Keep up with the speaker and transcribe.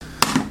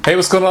Hey,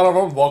 what's going on,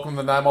 everyone? Welcome to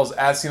the 9 Miles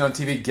As Seen on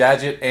TV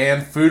Gadget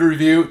and Food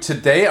Review.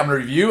 Today, I'm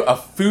going to review a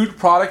food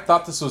product.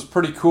 Thought this was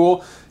pretty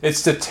cool.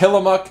 It's the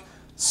Tillamook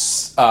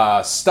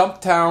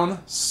Stumptown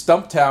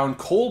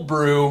Cold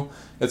Brew.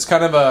 It's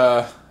kind of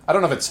a, I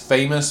don't know if it's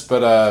famous,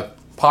 but a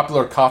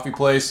popular coffee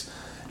place.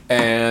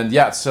 And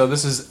yeah, so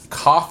this is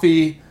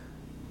coffee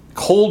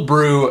cold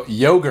brew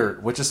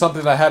yogurt, which is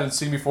something that I hadn't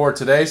seen before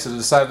today, so I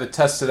decided to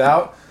test it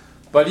out.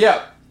 But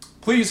yeah,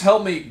 please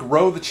help me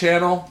grow the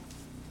channel.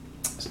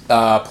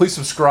 Please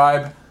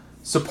subscribe.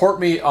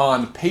 Support me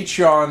on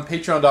Patreon,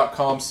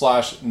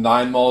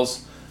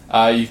 patreon.com/9muls.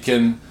 You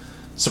can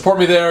support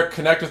me there,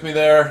 connect with me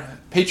there,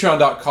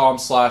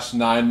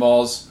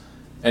 patreon.com/9muls.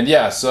 And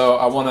yeah, so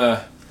I want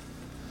to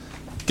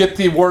get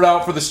the word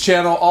out for this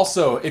channel.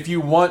 Also, if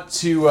you want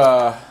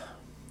to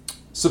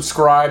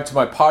subscribe to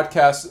my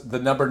podcast, the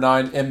number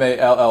 9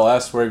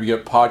 MALLS, wherever you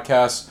get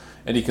podcasts,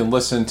 and you can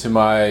listen to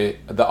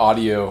the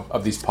audio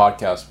of these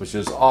podcasts, which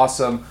is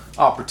awesome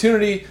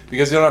opportunity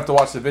because you don't have to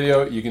watch the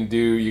video. You can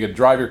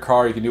drive your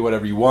car, you can do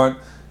whatever you want,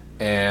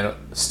 and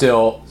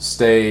still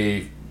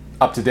stay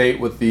up to date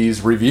with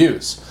these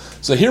reviews.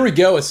 So here we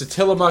go. It's the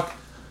Tillamook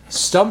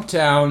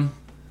Stumptown,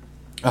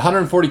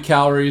 140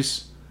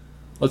 calories.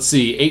 Let's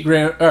see,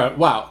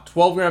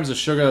 12 grams of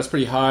sugar. That's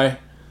pretty high.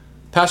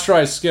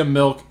 Pasteurized skim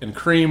milk and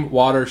cream,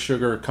 water,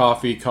 sugar,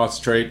 coffee,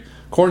 concentrate,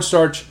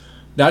 cornstarch,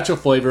 natural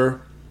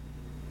flavor,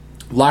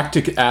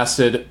 lactic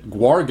acid,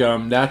 guar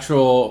gum,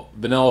 natural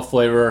vanilla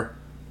flavor,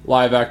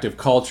 live active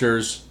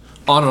cultures.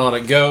 On and on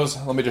it goes.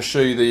 Let me just show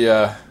you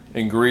the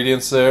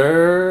ingredients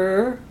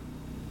there.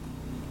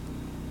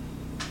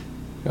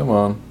 Come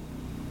on.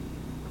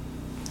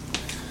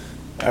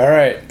 All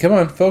right, come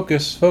on,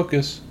 focus.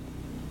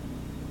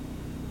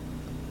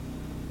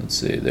 Let's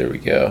see, there we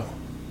go.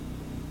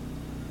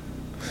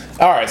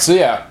 All right, so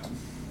yeah,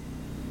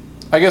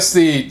 I guess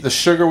the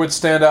sugar would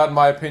stand out in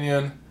my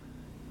opinion,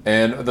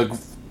 and the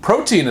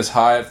protein is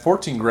high at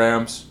 14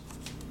 grams.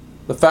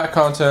 The fat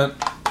content,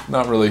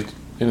 not really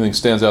anything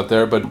stands out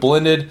there, but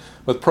blended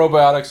with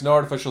probiotics, no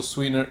artificial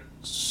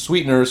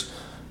sweeteners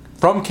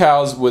from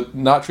cows,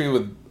 not treated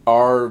with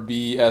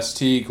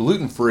RBST,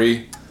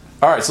 gluten-free.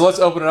 All right, so let's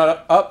open it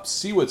up,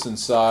 see what's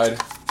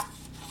inside.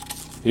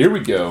 Here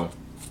we go.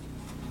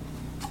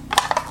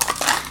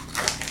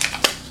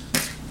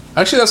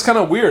 Actually, that's kind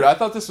of weird. I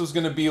thought this was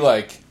going to be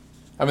like,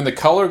 the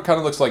color kind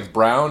of looks like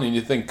brown, and you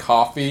think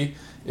coffee,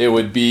 it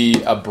would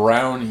be a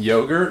brown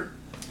yogurt,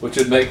 which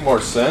would make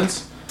more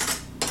sense.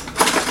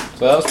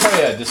 So that was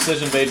probably a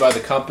decision made by the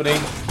company.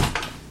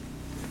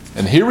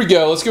 And here we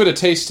go. Let's give it a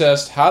taste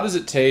test. How does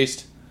it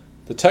taste?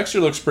 The texture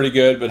looks pretty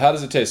good, but how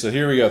does it taste? So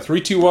here we go. 3,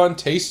 2, 1,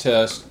 taste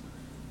test.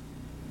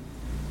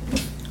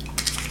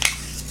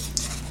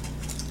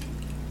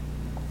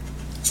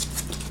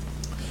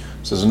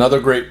 This is another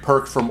great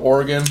perk from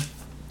Oregon.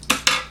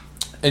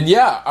 And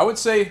yeah, I would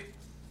say,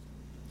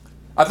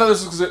 I thought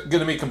this was going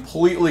to be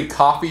completely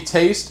coffee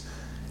taste.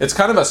 It's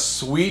kind of a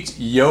sweet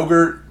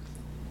yogurt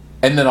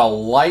and then a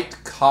light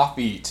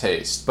coffee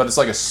taste, but it's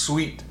like a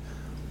sweet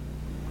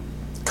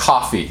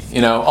coffee,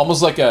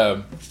 almost like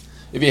if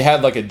you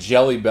had like a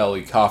Jelly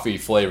Belly coffee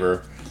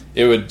flavor,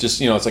 it would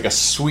just, it's like a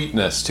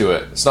sweetness to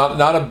it. It's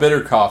not a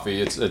bitter coffee.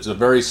 It's a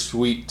very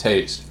sweet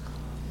taste.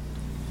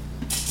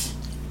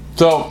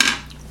 So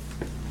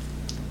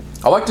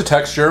I like the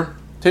texture.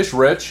 Tastes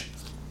rich.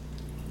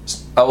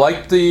 I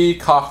like the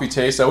coffee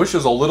taste. I wish it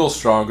was a little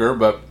stronger,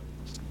 but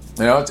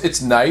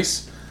it's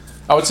nice.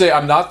 I would say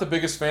I'm not the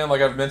biggest fan, like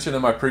I've mentioned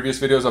in my previous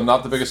videos, I'm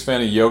not the biggest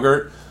fan of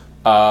yogurt.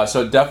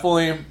 So it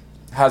definitely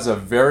has a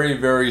very,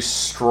 very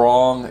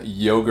strong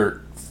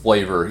yogurt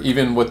flavor,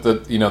 even with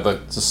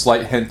the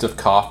slight hint of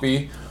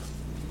coffee.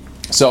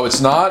 So it's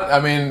not,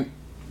 I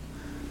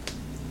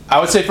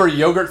would say for a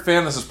yogurt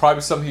fan, this is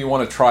probably something you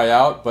want to try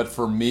out, but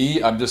for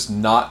me, I'm just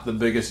not the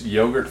biggest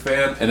yogurt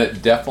fan, and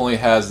it definitely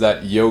has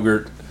that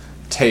yogurt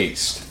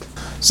taste.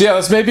 So yeah,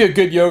 this may be a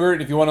good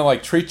yogurt if you want to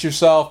treat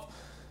yourself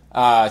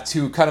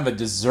to kind of a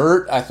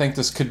dessert. I think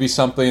this could be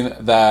something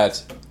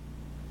that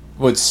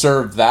would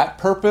serve that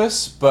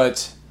purpose,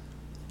 but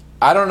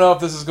I don't know if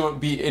this is going to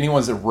be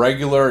anyone's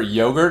regular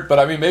yogurt,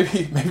 but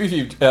maybe if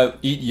you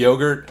eat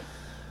yogurt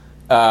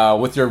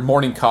with your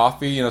morning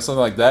coffee, something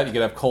like that. You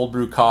could have cold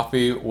brew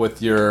coffee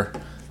with your,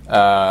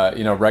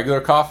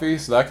 regular coffee.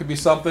 So that could be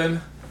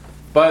something.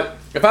 But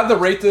if I had to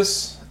rate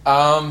this,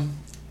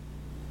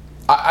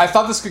 I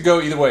thought this could go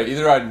either way.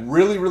 Either I'd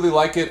really, really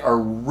like it or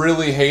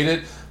really hate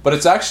it. But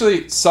it's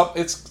actually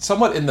it's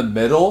somewhat in the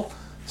middle.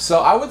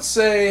 So I would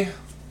say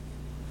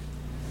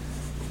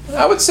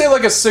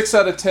like a 6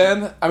 out of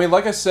 10.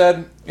 Like I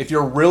said, if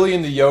you're really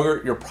into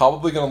yogurt, you're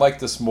probably going to like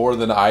this more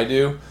than I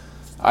do.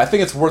 I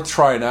think it's worth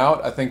trying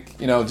out. I think,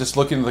 just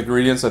looking at the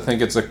ingredients, I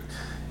think it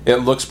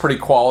looks pretty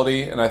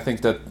quality, and I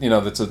think that,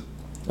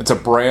 it's a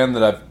brand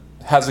that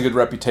has a good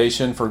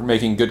reputation for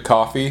making good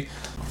coffee.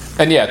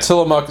 And yeah,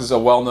 Tillamook is a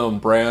well-known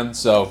brand,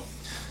 so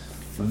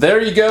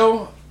there you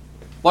go.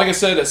 Like I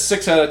said, a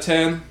 6 out of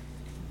 10,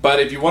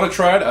 but if you want to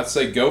try it, I'd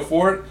say go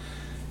for it.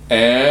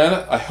 And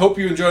I hope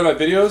you enjoy my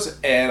videos,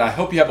 and I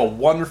hope you have a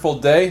wonderful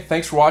day.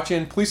 Thanks for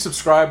watching. Please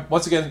subscribe.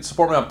 Once again,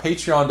 support me on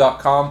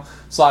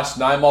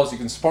patreon.com/9malls. You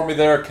can support me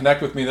there,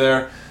 connect with me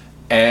there,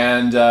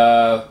 and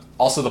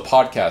also the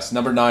podcast,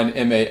 number 9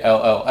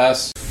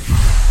 MALLS.